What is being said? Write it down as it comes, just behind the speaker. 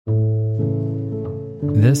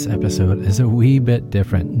This episode is a wee bit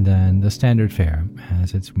different than the standard fare,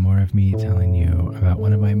 as it's more of me telling you about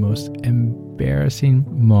one of my most embarrassing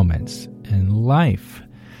moments in life,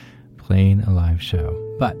 playing a live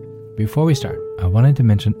show. But before we start, I wanted to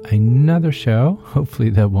mention another show,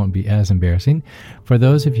 hopefully that won't be as embarrassing, for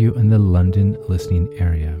those of you in the London listening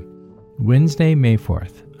area. Wednesday, May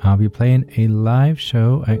 4th, I'll be playing a live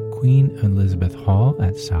show at Queen Elizabeth Hall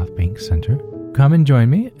at South Bank Centre. Come and join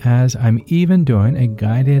me, as I'm even doing a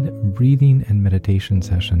guided breathing and meditation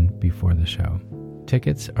session before the show.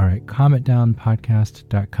 Tickets are at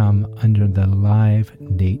cometdownpodcast.com under the Live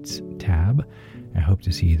Dates tab. I hope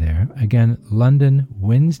to see you there. Again, London,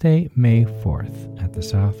 Wednesday, May 4th at the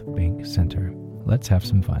South Bank Centre. Let's have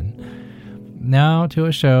some fun. Now to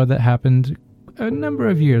a show that happened a number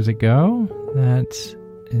of years ago that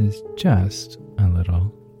is just a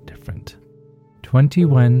little different.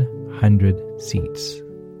 2,100 seats.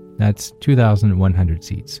 That's 2,100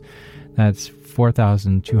 seats. That's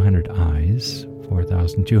 4,200 eyes,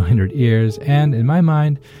 4,200 ears, and in my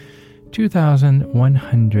mind,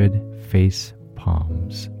 2,100 face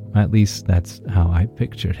palms. At least that's how I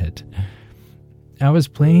pictured it. I was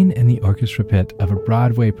playing in the orchestra pit of a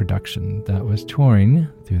Broadway production that was touring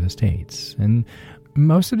through the States, and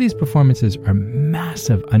most of these performances are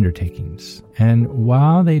massive undertakings, and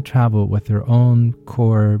while they travel with their own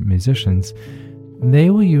core musicians, they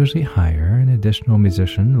will usually hire an additional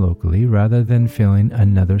musician locally rather than filling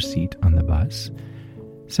another seat on the bus.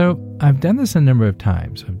 So I've done this a number of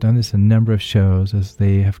times. I've done this a number of shows as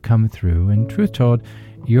they have come through, and truth told,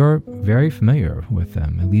 you're very familiar with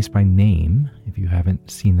them, at least by name, if you haven't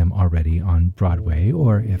seen them already on Broadway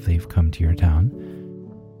or if they've come to your town.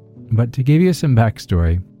 But to give you some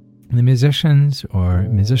backstory, the musicians or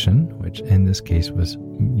musician, which in this case was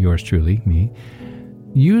yours truly, me,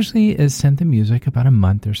 usually is sent the music about a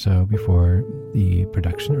month or so before the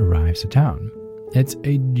production arrives to town. It's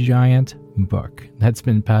a giant book that's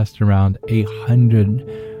been passed around 100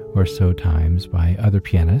 or so times by other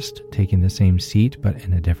pianists taking the same seat but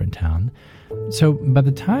in a different town. So by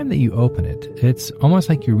the time that you open it, it's almost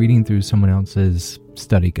like you're reading through someone else's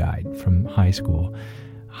study guide from high school.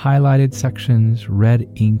 Highlighted sections, red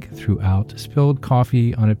ink throughout, spilled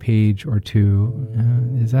coffee on a page or two.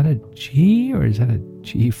 Is that a G or is that a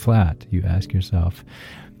G flat, you ask yourself?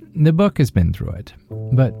 The book has been through it.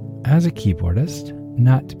 But as a keyboardist,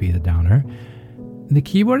 not to be the downer, the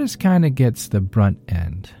keyboardist kind of gets the brunt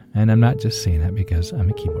end. And I'm not just saying that because I'm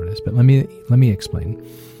a keyboardist, but let me explain.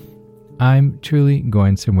 I'm truly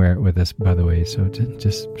going somewhere with this, by the way, so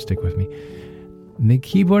just stick with me. The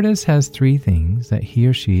keyboardist has three things that he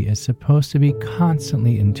or she is supposed to be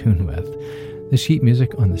constantly in tune with. The sheet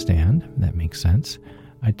music on the stand, that makes sense.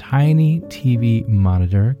 A tiny TV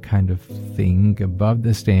monitor kind of thing above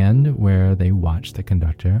the stand where they watch the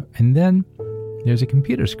conductor. And then there's a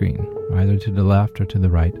computer screen, either to the left or to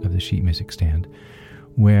the right of the sheet music stand,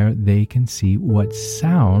 where they can see what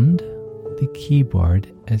sound the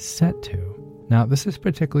keyboard is set to. Now, this is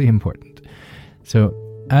particularly important. So,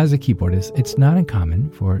 as a keyboardist, it's not uncommon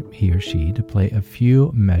for he or she to play a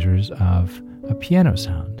few measures of a piano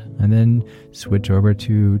sound and then switch over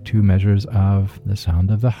to 2 measures of the sound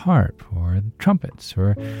of the harp or the trumpets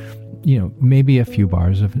or, maybe a few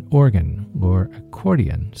bars of an organ or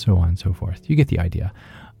accordion, so on and so forth. You get the idea.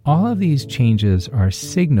 All of these changes are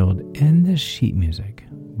signaled in the sheet music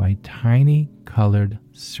by tiny colored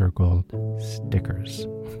circled stickers.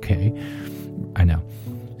 Okay, I know.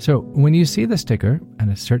 So when you see the sticker at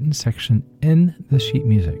a certain section in the sheet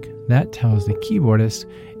music, that tells the keyboardist,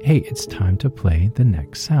 hey, it's time to play the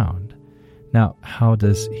next sound. Now, how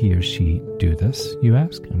does he or she do this, you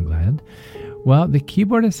ask? I'm glad. Well, the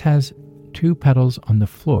keyboardist has 2 pedals on the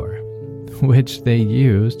floor, which they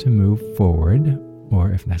use to move forward, or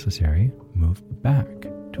if necessary, move back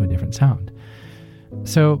to a different sound.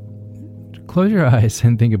 So close your eyes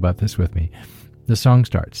and think about this with me. The song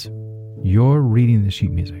starts. You're reading the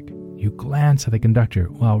sheet music. You glance at the conductor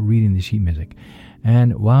while reading the sheet music.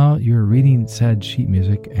 And while you're reading said sheet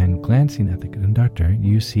music and glancing at the conductor,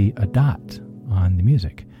 you see a dot on the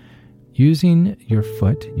music. Using your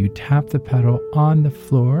foot, you tap the pedal on the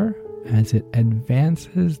floor as it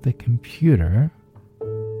advances the computer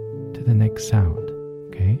to the next sound.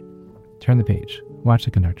 Okay? Turn the page. Watch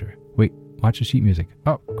the conductor. Wait. Watch the sheet music.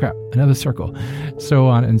 Oh, crap, another circle. So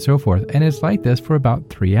on and so forth. And it's like this for about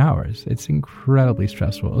 3 hours. It's incredibly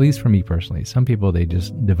stressful, at least for me personally. Some people, they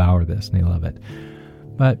just devour this and they love it.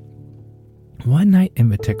 But one night in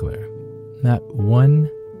particular, that one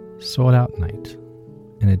sold-out night,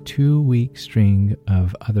 and a 2-week string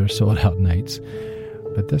of other sold-out nights,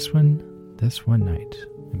 but this one night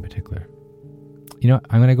in particular, You know what?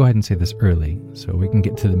 I'm going to go ahead and say this early so we can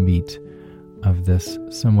get to the meat of this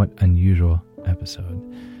somewhat unusual episode.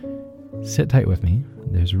 Sit tight with me.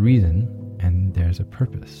 There's a reason and there's a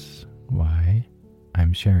purpose why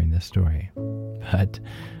I'm sharing this story. But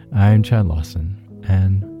I'm Chad Lawson,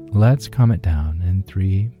 and let's calm it down in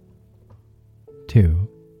 3, 2,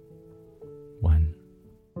 1.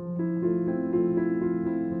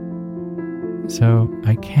 So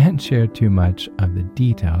I can't share too much of the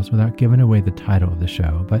details without giving away the title of the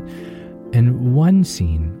show, but in one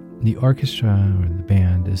scene, the orchestra or the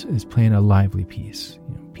band is playing a lively piece.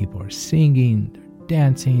 People are singing, they're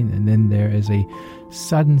dancing, and then there is a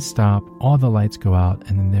sudden stop, all the lights go out,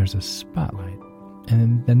 and then there's a spotlight. And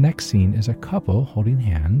then the next scene is a couple holding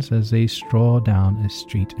hands as they stroll down a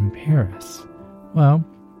street in Paris. Well,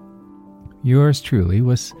 yours truly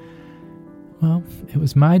was... Well, it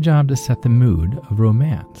was my job to set the mood of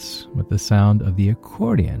romance with the sound of the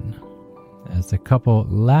accordion as the couple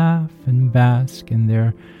laugh and bask in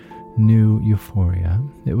their new euphoria.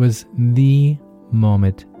 It was the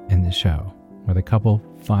moment in the show where the couple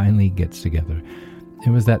finally gets together.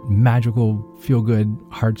 It was that magical, feel-good,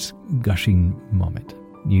 hearts-gushing moment.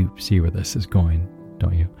 You see where this is going,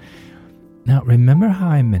 don't you? Now, remember how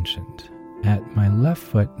I mentioned at my left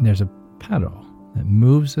foot there's a pedal that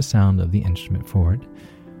moves the sound of the instrument forward,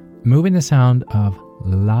 moving the sound of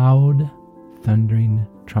loud, thundering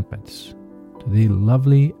trumpets to the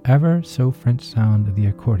lovely, ever-so-French sound of the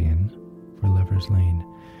accordion for Lover's Lane.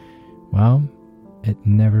 Well, it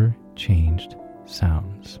never changed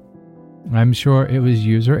sounds. I'm sure it was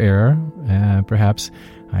user error. Perhaps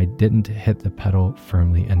I didn't hit the pedal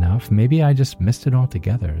firmly enough. Maybe I just missed it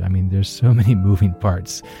altogether. I mean, there's so many moving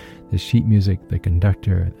parts. The sheet music, the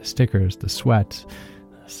conductor, the stickers, the sweat,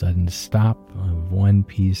 a sudden stop of one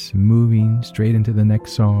piece moving straight into the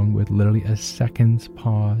next song with literally a second's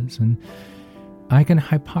pause. And I can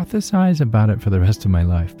hypothesize about it for the rest of my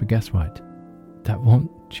life, but guess what? That won't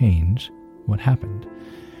change what happened,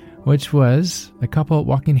 which was the couple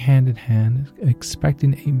walking hand in hand,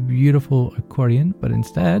 expecting a beautiful accordion, but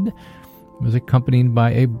instead was accompanied by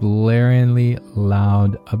a blaringly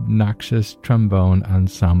loud, obnoxious trombone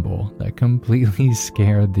ensemble that completely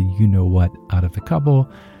scared the you-know-what out of the couple,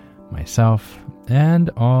 myself, and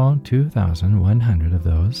all 2,100 of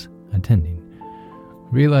those attending.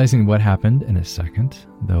 Realizing what happened in a second,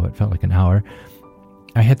 though it felt like an hour,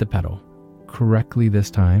 I hit the pedal correctly this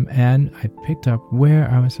time, and I picked up where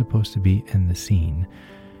I was supposed to be in the scene,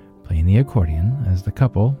 playing the accordion as the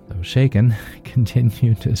couple, though shaken,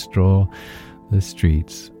 continued to stroll the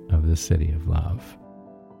streets of the city of love.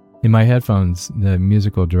 In my headphones, the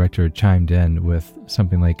musical director chimed in with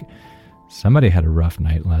something like, "Somebody had a rough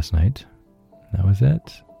night last night." That was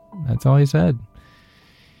it. That's all he said.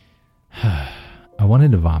 I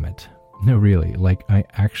wanted to vomit. No, really, like I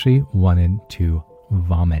actually wanted to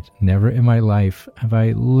vomit. Never in my life have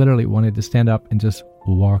I literally wanted to stand up and just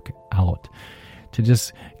walk out. To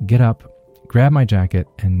just get up, grab my jacket,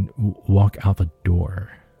 and walk out the door.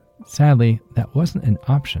 Sadly, that wasn't an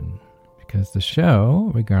option because the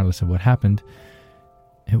show, regardless of what happened,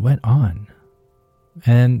 it went on.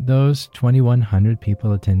 And those 2,100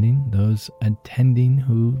 people attending, those attending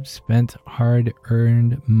who spent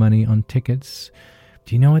hard-earned money on tickets,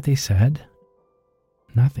 do you know what they said?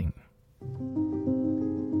 Nothing.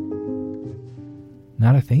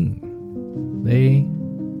 Not a thing. They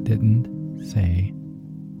didn't say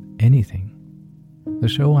anything. The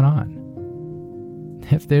show went on.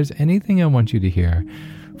 If there's anything I want you to hear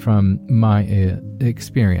from my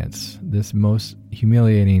experience, this most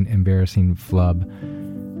humiliating, embarrassing flub,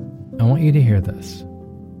 I want you to hear this.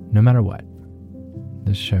 No matter what,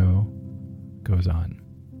 the show goes on.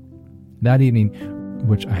 That evening,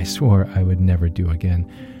 which I swore I would never do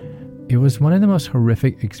again, it was one of the most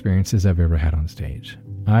horrific experiences I've ever had on stage.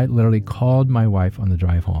 I literally called my wife on the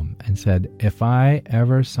drive home and said, if I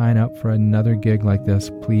ever sign up for another gig like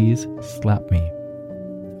this, please slap me.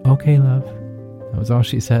 Okay, love. That was all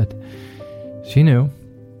she said. She knew.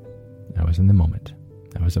 I was in the moment.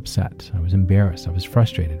 I was upset. I was embarrassed. I was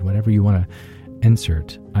frustrated. Whatever you want to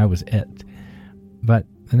insert, I was it. But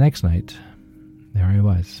the next night, there I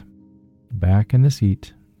was, back in the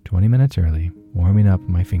seat, 20 minutes early, warming up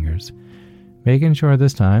my fingers, making sure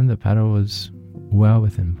this time the pedal was well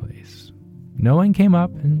within place. No one came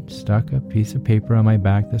up and stuck a piece of paper on my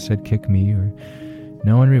back that said kick me, or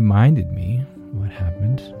no one reminded me what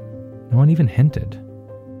happened. No one even hinted.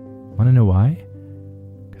 Want to know why?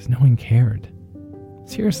 Because no one cared.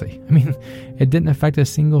 Seriously. I mean, it didn't affect a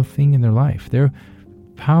single thing in their life. Their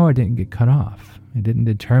power didn't get cut off. It didn't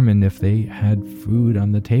determine if they had food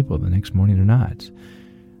on the table the next morning or not.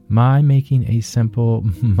 my making a simple,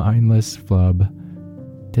 mindless flub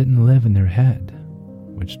didn't live in their head,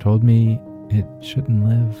 which told me it shouldn't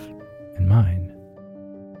live in mine.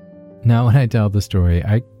 Now, when I tell the story,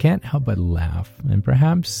 I can't help but laugh and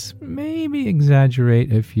perhaps maybe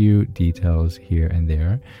exaggerate a few details here and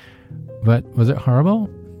there. But was it horrible?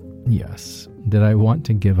 Yes. Did I want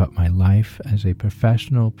to give up my life as a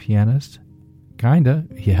professional pianist? Kinda,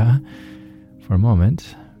 yeah, for a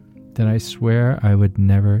moment. Did I swear I would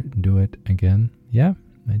never do it again? Yeah,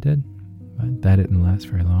 I did. But that didn't last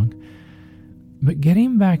very long. But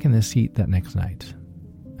getting back in the seat that next night,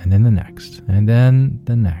 and then the next, and then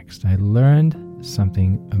the next, I learned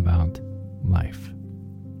something about life.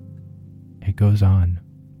 It goes on.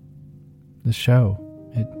 The show,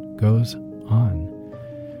 it goes on.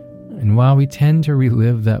 And while we tend to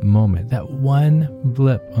relive that moment, that one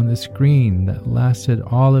blip on the screen that lasted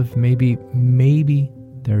all of maybe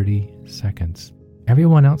 30 seconds,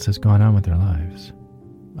 everyone else has gone on with their lives.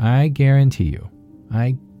 I guarantee you,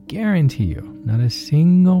 not a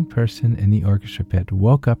single person in the orchestra pit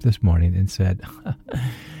woke up this morning and said,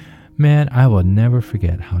 man, I will never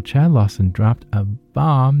forget how Chad Lawson dropped a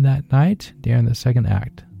bomb that night during the second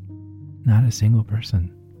act. Not a single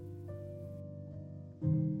person.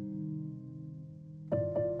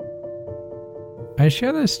 I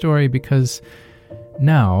share this story because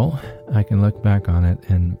now I can look back on it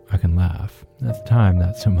and I can laugh. At the time,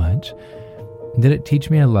 not so much. Did it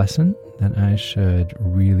teach me a lesson that I should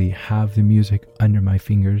really have the music under my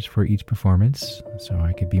fingers for each performance so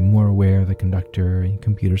I could be more aware of the conductor and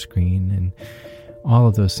computer screen and all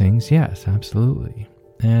of those things? Yes, absolutely.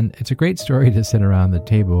 And it's a great story to sit around the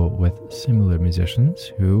table with similar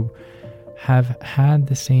musicians who have had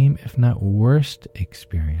the same, if not worst,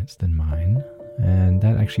 experience than mine. And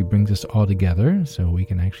that actually brings us all together so we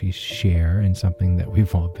can actually share in something that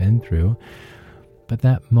we've all been through. But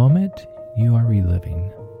that moment you are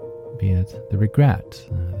reliving, be it the regret,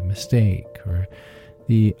 the mistake, or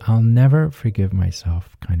the I'll never forgive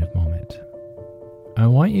myself kind of moment. I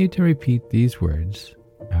want you to repeat these words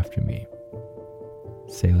after me.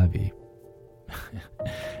 C'est la vie.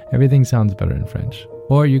 Everything sounds better in French.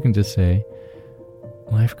 Or you can just say,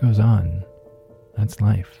 life goes on. That's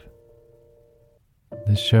life.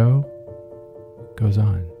 The show goes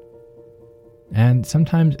on. And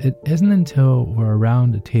sometimes it isn't until we're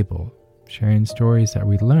around a table sharing stories that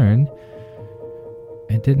we learn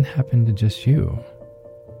it didn't happen to just you.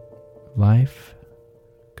 Life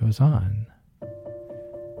goes on.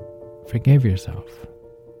 Forgive yourself.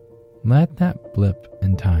 Let that blip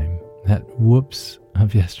in time, that whoops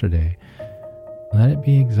of yesterday, let it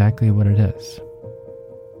be exactly what it is.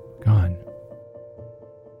 Gone.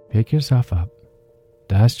 Pick yourself up.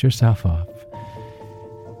 Dust yourself off.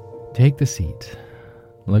 Take the seat.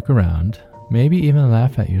 Look around. Maybe even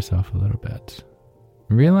laugh at yourself a little bit.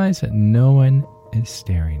 Realize that no one is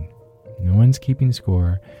staring. No one's keeping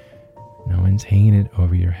score. No one's hanging it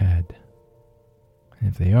over your head. And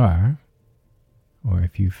if they are, or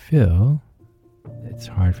if you feel it's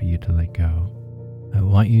hard for you to let go, I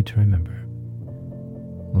want you to remember,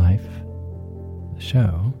 life, the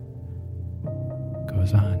show,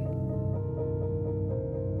 goes on.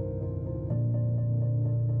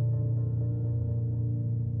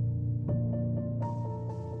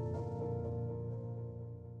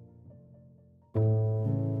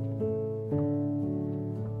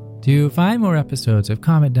 To find more episodes of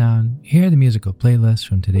Calm It Down, hear the musical playlist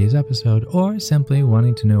from today's episode, or simply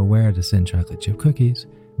wanting to know where to send chocolate chip cookies,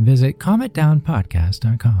 visit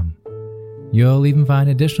calmitdownpodcast.com. You'll even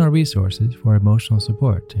find additional resources for emotional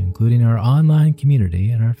support, including our online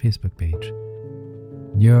community and our Facebook page.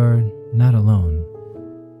 You're not alone.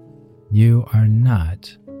 You are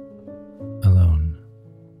not alone.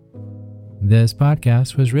 This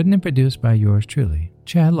podcast was written and produced by yours truly,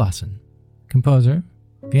 Chad Lawson, composer,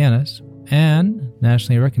 pianist, and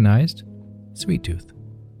nationally recognized Sweet Tooth.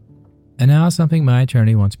 And now something my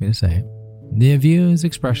attorney wants me to say. The views,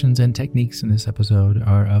 expressions, and techniques in this episode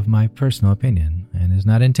are of my personal opinion and is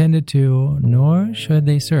not intended to, nor should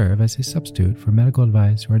they serve as a substitute for medical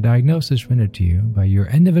advice or diagnosis rendered to you by your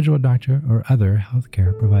individual doctor or other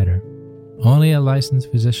healthcare provider. Only a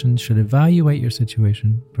licensed physician should evaluate your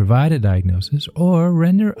situation, provide a diagnosis, or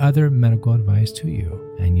render other medical advice to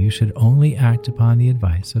you, and you should only act upon the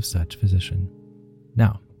advice of such physician.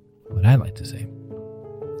 Now, what I like to say.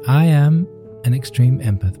 I am an extreme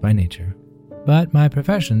empath by nature, but my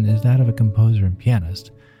profession is that of a composer and pianist,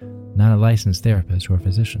 not a licensed therapist or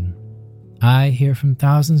physician. I hear from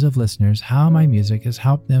thousands of listeners how my music has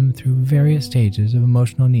helped them through various stages of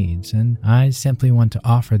emotional needs, and I simply want to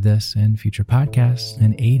offer this and future podcasts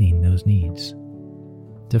in aiding those needs.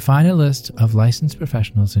 To find a list of licensed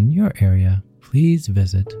professionals in your area, please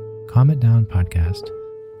visit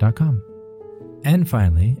calmitdownpodcast.com. And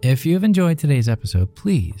finally, if you've enjoyed today's episode,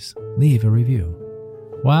 please leave a review.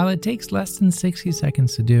 While it takes less than 60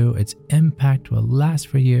 seconds to do, its impact will last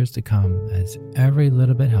for years to come, as every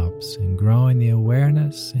little bit helps in growing the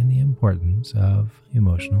awareness and the importance of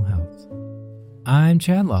emotional health. I'm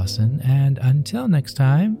Chad Lawson, and until next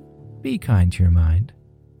time, be kind to your mind,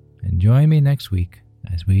 and join me next week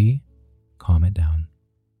as we calm it down.